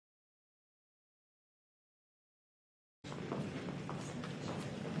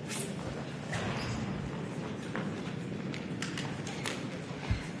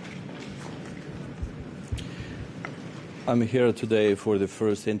I'm here today for the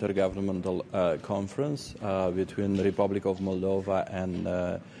first intergovernmental conference between the Republic of Moldova and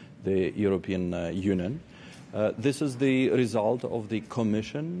the European Union. This is the result of the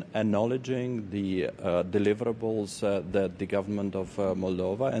Commission acknowledging the deliverables that the government of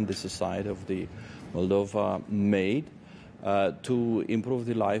Moldova and the society of the Moldova made to improve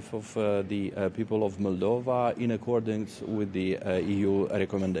the life of the people of Moldova in accordance with the EU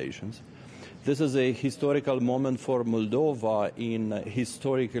recommendations. This is a historical moment for Moldova in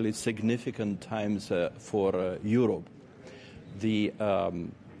historically significant times for Europe. The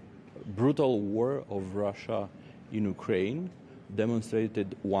brutal war of Russia in Ukraine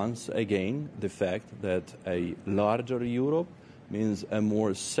demonstrated once again the fact that a larger Europe means a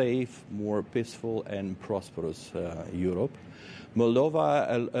more safe, more peaceful and prosperous Europe.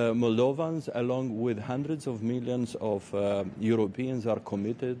 Moldovans, along with hundreds of millions of Europeans, are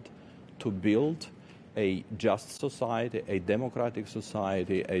committed to build a just society, a democratic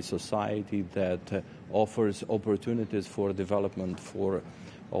society, a society that offers opportunities for development for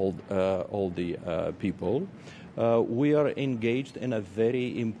all the people. We are engaged in a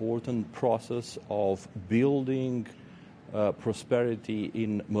very important process of building prosperity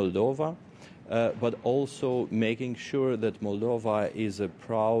in Moldova, but also making sure that Moldova is a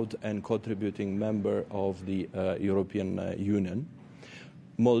proud and contributing member of the European Union.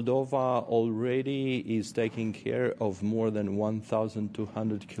 Moldova already is taking care of more than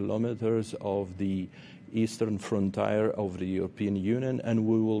 1,200 kilometers of the eastern frontier of the European Union, and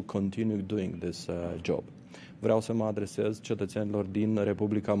we will continue doing this job. Vreau să mă adresez cetățenilor din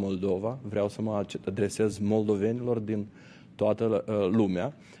Republica Moldova, vreau să mă adresez moldovenilor din toată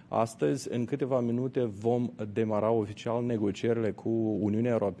lumea. Astăzi, în câteva minute, vom demara oficial negocierile cu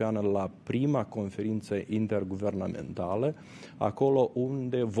Uniunea Europeană la prima conferință interguvernamentală, acolo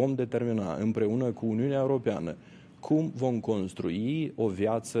unde vom determina împreună cu Uniunea Europeană cum vom construi o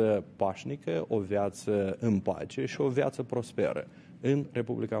viață pașnică, o viață în pace și o viață prosperă în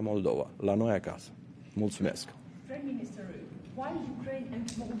Republica Moldova, la noi acasă. Mulțumesc! Prime Minister, why Ukraine and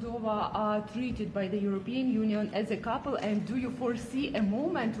Moldova are treated by the European Union as a couple, and do you foresee a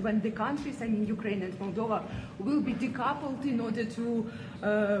moment when the countries, I mean Ukraine and Moldova, will be decoupled in order to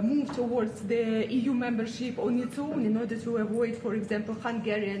move towards the EU membership on its own, in order to avoid, for example,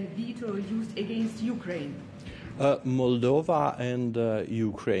 Hungarian veto used against Ukraine? Moldova and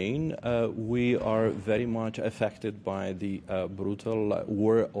Ukraine, we are very much affected by the brutal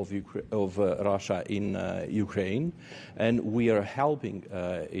war of Russia in Ukraine, and we are helping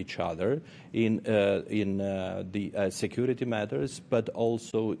each other in the security matters, but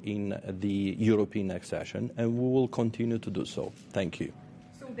also in the European accession, and we will continue to do so. Thank you.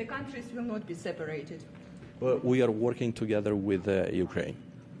 So the countries will not be separated? We are working together with Ukraine.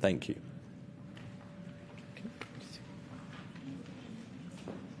 Thank you.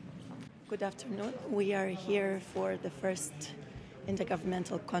 Good afternoon. We are here for the first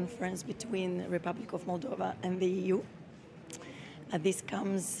intergovernmental conference between the Republic of Moldova and the EU. This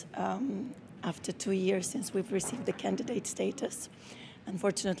comes after 2 years since we've received the candidate status.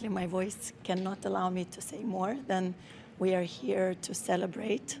 Unfortunately, my voice cannot allow me to say more than we are here to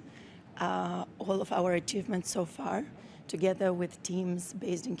celebrate all of our achievements so far. Together with teams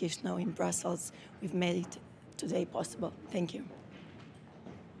based in Chișinău, in Brussels, we've made today possible. Thank you.